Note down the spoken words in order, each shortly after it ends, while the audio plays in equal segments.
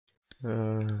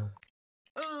What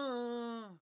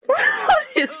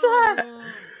is that?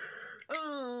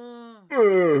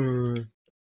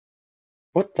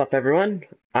 What's up, everyone?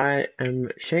 I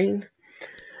am Shane,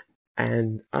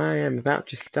 and I am about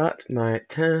to start my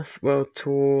Tennis World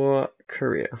Tour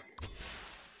career.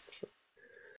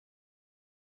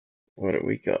 What do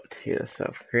we got here? So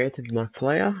I've created my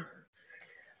player.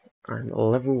 I'm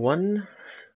level 1.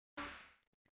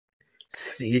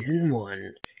 Season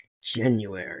 1,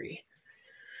 January.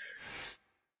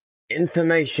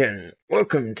 Information.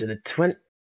 Welcome to the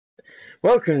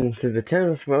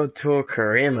Tennis World Tour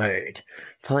career mode.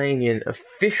 Playing in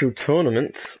official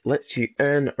tournaments lets you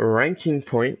earn ranking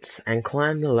points and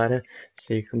climb the ladder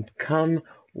so you can become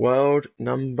world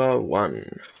number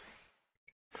 1.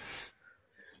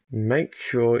 Make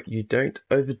sure you don't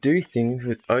overdo things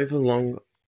with overlong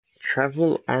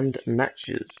travel and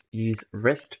matches. Use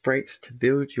rest breaks to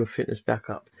build your fitness back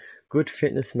up. Good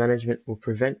fitness management will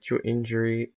prevent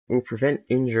injuries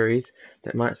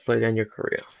that might slow down your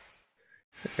career.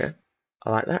 Okay, I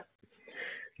like that.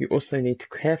 You also need to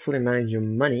carefully manage your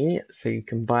money so you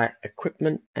can buy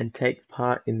equipment and take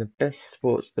part in the best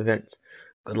sports events.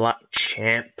 Good luck,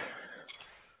 champ.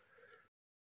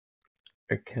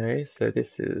 Okay, so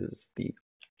this is the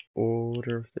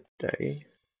order of the day.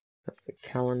 That's the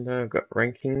calendar. I've got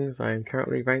rankings. I am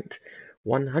currently ranked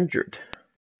 100.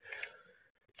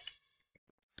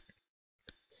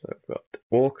 So I've got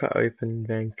Orca Open,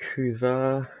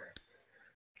 Vancouver,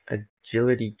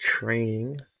 agility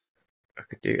training. I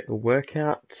could do a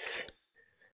workout,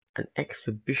 an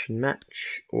exhibition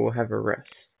match, or have a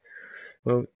rest.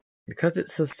 Well, because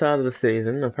it's the start of the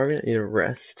season, I probably don't need a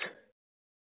rest.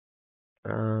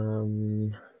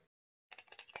 So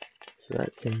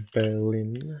that's in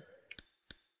Berlin.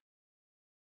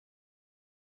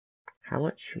 How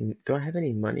much do I have?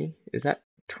 Any money? Is that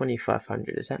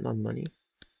 2,500? Is that my money?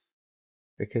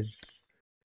 Because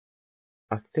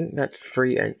I think that's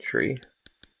free entry.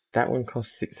 That one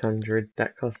costs 600.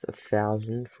 That costs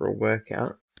 1,000 for a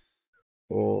workout.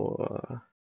 Or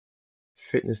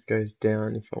fitness goes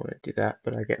down if I want to do that,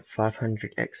 but I get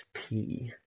 500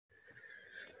 XP.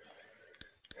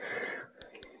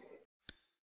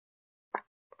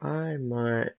 I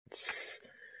might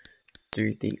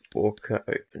do the Orca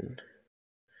Open.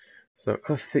 So it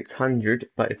costs 600,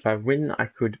 but if I win, I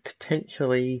could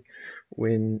potentially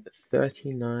win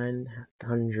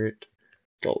 $3,900.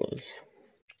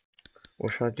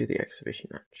 Or should I do the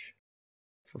exhibition match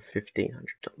for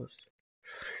 $1,500?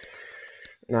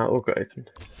 Now Orca Open.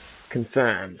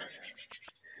 Confirm.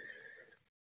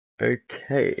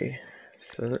 Okay,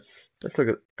 so let's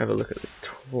have a look at the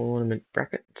tournament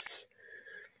brackets.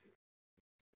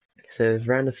 It says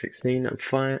round of 16, a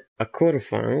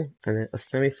quarterfinal, and then a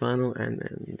semi-final, and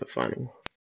then the final.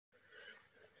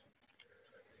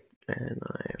 And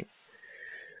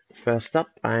first up,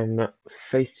 I'm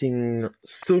facing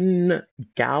Sun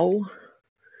Gao,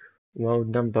 world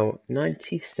number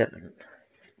 97.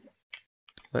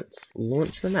 Let's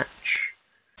launch the match.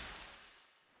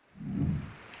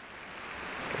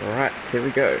 Alright, here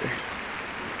we go.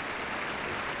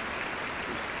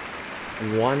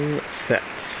 1 set.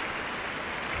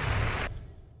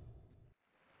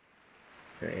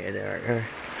 Okay, there I go.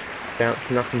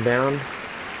 Bouncing up and down.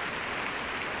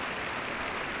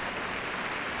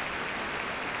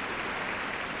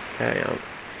 Okay,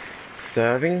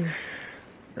 serving.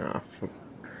 Oh, I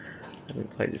haven't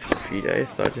played this for a few days,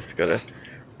 so I just gotta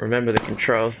remember the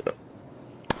controls.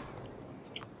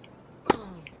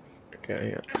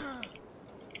 Okay, yeah. Oh,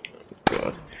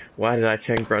 God, why did I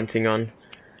turn grunting on?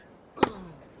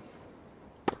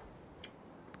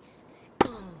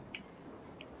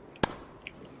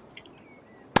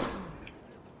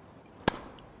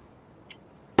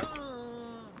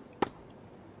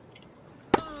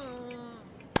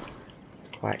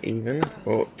 Quite even.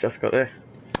 Oh, just got there.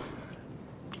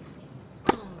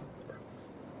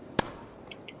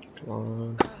 Come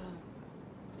on.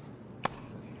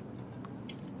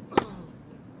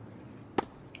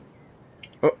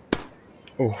 Oh,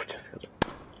 oh, just got it.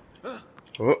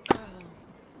 Oh.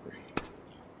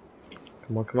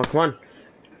 Come on, come on, come on.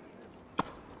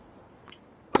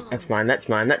 That's mine, that's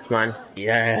mine, that's mine.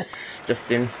 Yes, just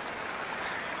in.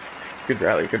 Good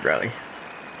rally, good rally.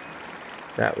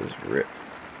 That was rip.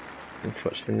 Let's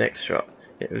watch the next shot.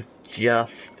 It was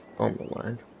just on the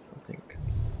line, I think.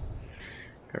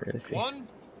 Can't really see.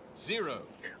 1-0.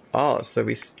 Oh, so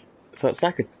it's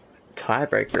like a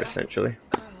tiebreaker essentially.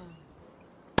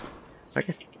 I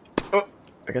guess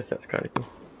that's kind of cool.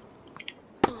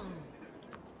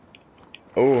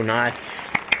 Oh, nice.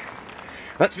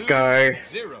 Let's go.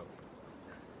 2-0.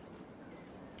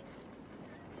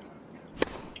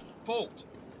 Fault.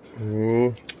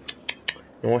 Ooh.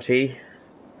 Naughty.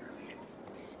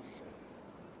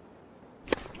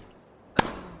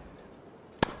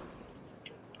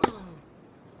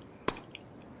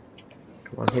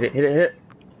 Come on, hit it, hit it, hit it.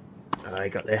 Oh, I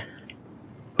got there.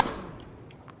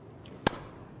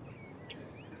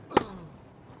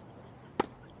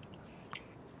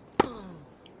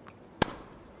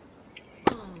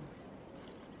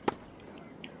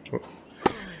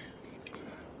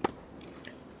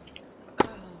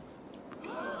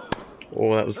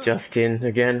 Oh, that was just in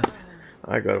again.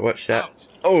 I gotta watch that. Out.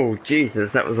 Oh,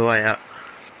 Jesus, that was the way out.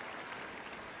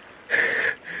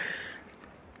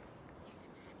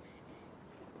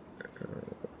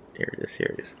 Here it is,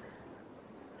 here it is.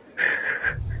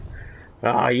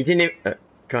 Ah, you didn't even...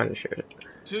 kind of showed it.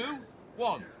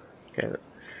 2-1. Okay,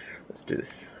 let's do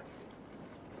this.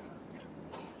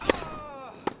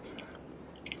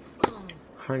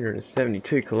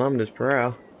 172 kilometers per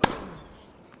hour.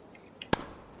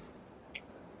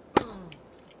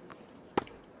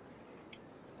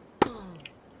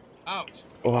 Out.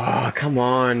 Oh, come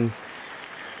on.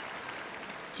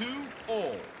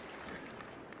 2-all.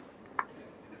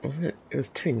 Wasn't it? It was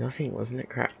 2-0, wasn't it?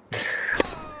 Crap.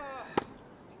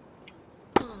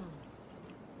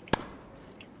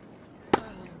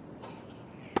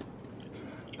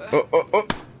 Oh, oh, oh!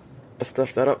 I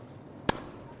stuffed that up.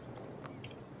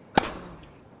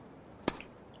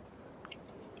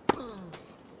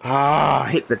 Ah,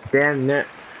 hit the damn net.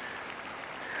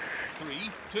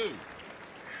 3-2.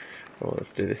 Oh,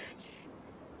 let's do this.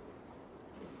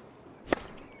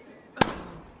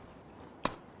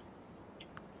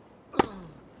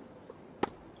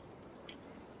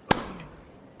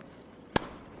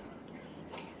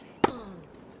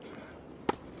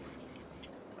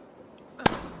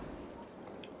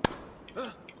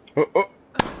 Oh, oh!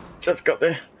 Just got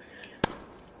there.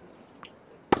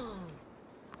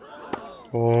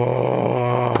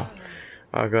 Oh,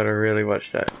 I gotta really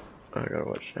watch that. I gotta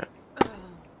watch that.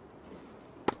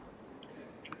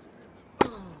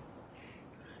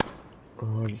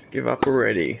 Oh, just give up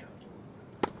already.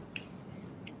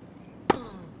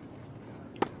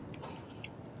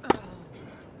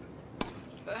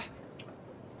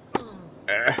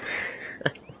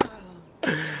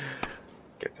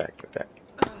 Get back, get back.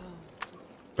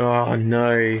 Oh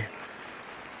no.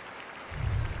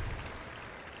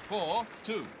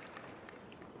 4-2.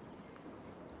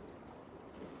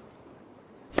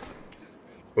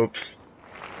 Oops.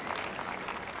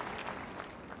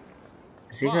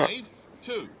 Is he not?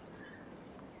 5-2.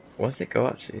 What does it go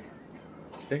up to?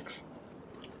 6?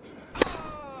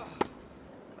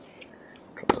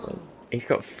 Come on. He's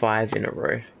got 5 in a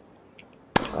row.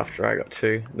 After I got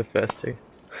 2, the first 2.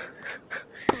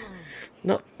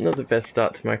 Not the best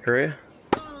start to my career.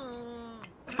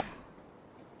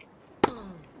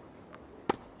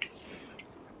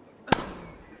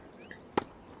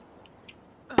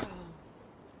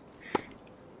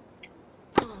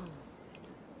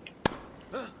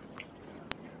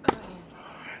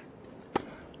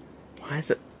 Why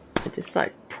is it? It just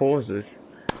like pauses.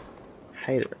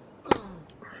 Hate it.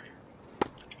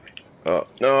 Oh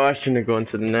no, I shouldn't have gone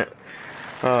to the net.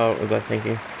 Oh, what was I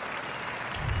thinking?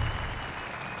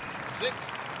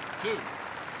 6-2.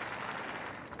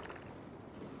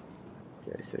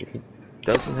 Okay, so he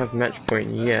doesn't have match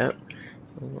point yet,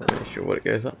 so I'm not really sure what it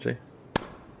goes up to.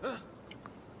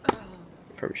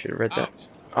 Probably should have read that. Out.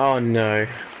 Oh no.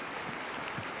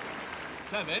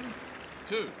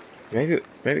 7-2. Maybe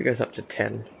it goes up to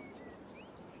 10.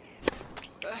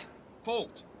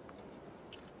 Fault.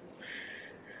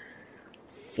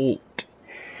 Fault.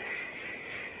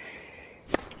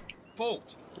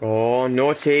 Fault. Oh,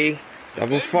 naughty.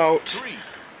 Double fault.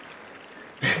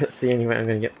 7-3. That's the only way I'm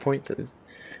going to get points at this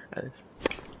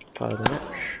part of the match.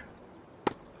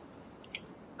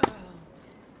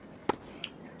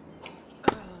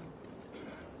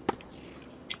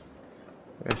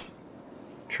 Let's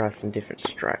try some different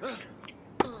strikes.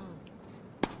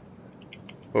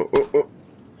 Oh, oh, oh.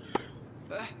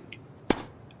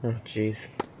 Oh, jeez.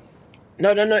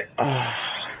 No, no, no. Oh.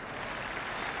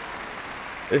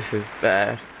 This is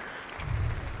bad.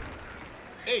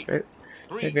 8-3.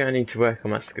 Maybe I need to work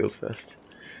on my skills first.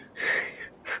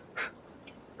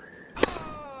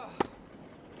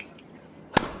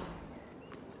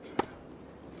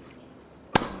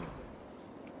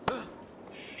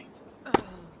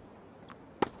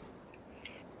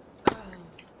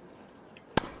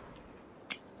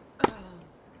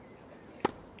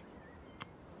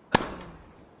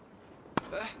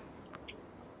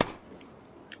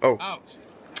 Oh, Out.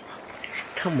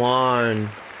 come on.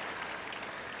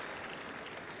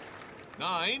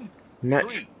 9-3.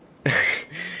 Match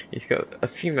He's got a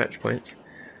few match points.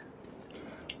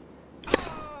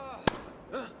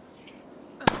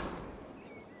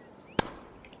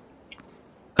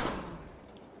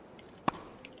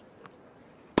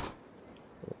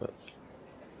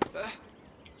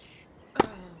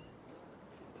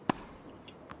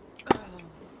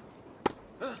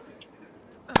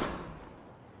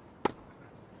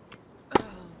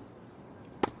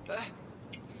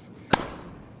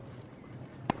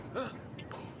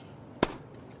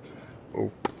 Oh.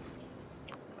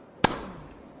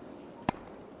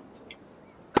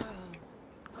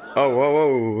 Oh, whoa,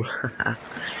 whoa.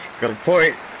 Got a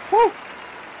point. Woo!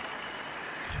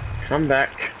 Come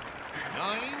back.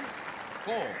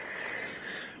 9-4.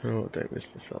 Oh, don't mess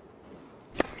this up.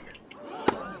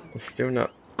 I'm still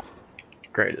not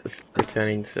great at this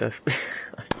returning stuff.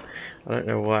 I don't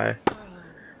know why.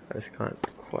 I just can't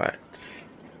quite.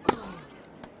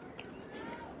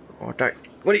 Oh, don't.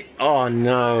 What are you? Oh,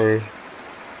 no.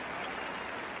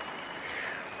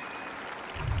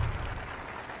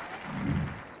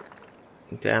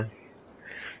 Damn.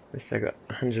 At least I got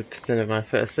 100% of my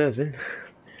first serves in.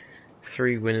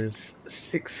 3 winners,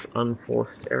 6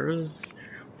 unforced errors,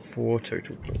 4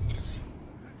 total points.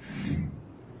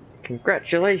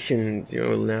 Congratulations,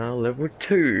 you're now level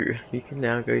 2. You can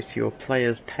now go to your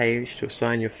player's page to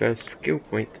assign your first skill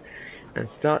point and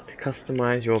start to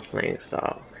customize your playing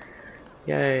style.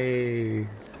 Yay!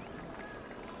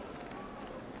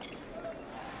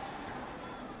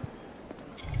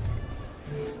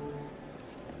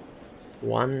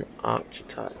 One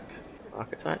archetype.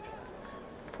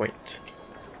 Point.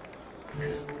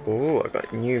 Oh, I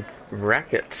got new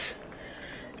racket.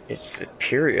 It's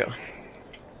superior.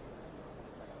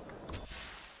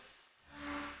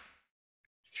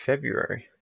 February.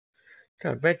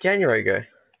 God, where'd January go?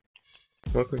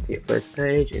 Welcome to your first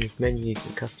page. In this menu you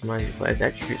can customize your player's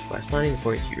attributes by assigning the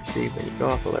points you receive when you go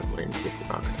up a level in different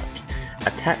archetypes.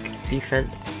 Attack,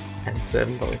 defense, and serve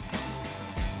and volley.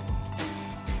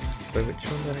 So which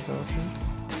one did I go up in?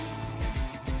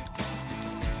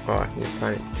 Oh, I can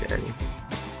assign it to any.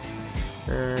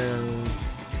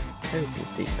 Here's the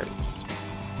defense.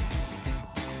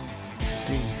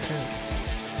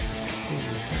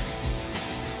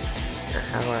 Now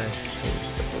how do I change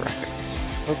the brackets?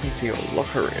 Welcome to your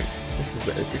locker room. This is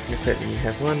where the different equipment you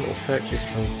have won or purchased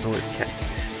from the store is kept.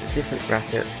 The different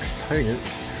bracket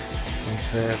components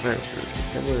confer bonuses.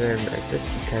 Assemble them as best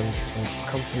you can to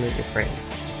complement your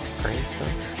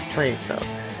playing style.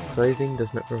 Clothing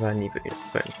does not provide any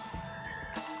bonus.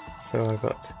 So I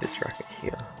got this racket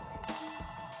here.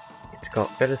 It's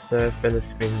got better serve, better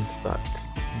spins, but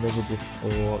negative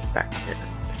for backhand.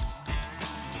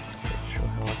 Not sure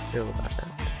how I feel about that.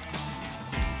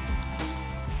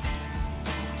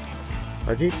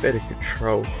 I do better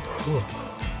control.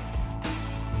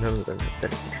 None of them have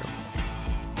better control.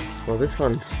 Well, this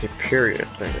one's superior,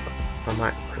 so I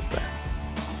might put that.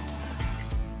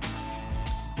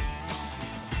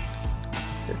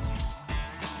 What's this?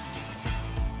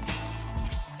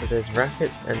 So there's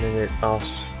rackets, and then there's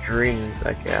strings,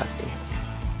 I guess.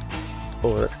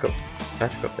 Oh, that's got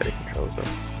better controls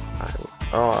though.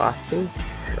 I think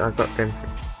I got them.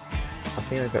 I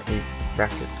think I got these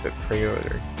rackets for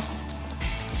pre-order.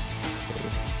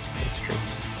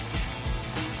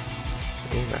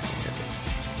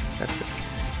 That's it.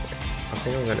 I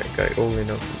think I'm gonna go all in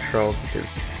on control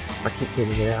because I keep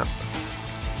getting it out.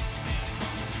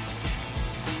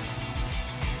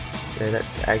 Yeah,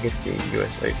 that's Agassi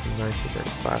US Open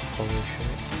 1995 polo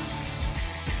shirt.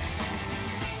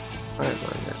 I don't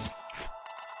mind that.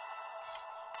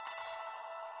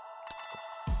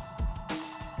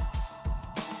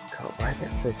 God, why is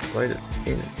that so slow to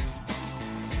spin?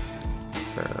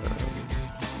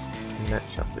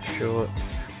 Match up the shorts.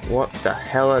 What the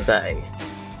hell are they?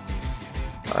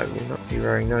 I will not be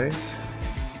wearing those.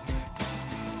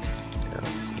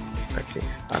 Actually,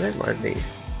 I don't mind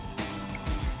these.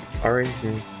 Orange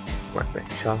and like that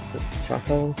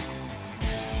charcoal.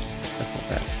 That's not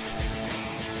bad.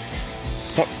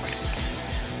 Socks.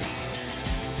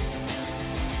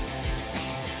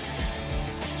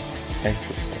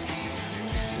 Ankle socks.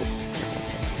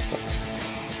 Socks.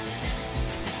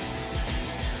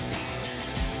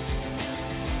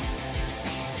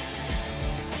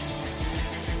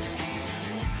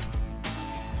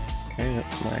 Okay,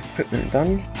 that's my equipment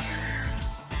done.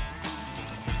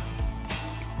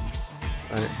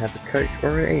 I don't have a coach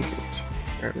or an agent,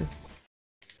 apparently.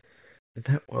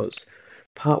 That was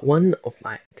part 1 of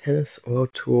my tennis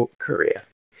world tour career.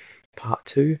 Part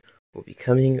 2 will be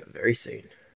coming very soon.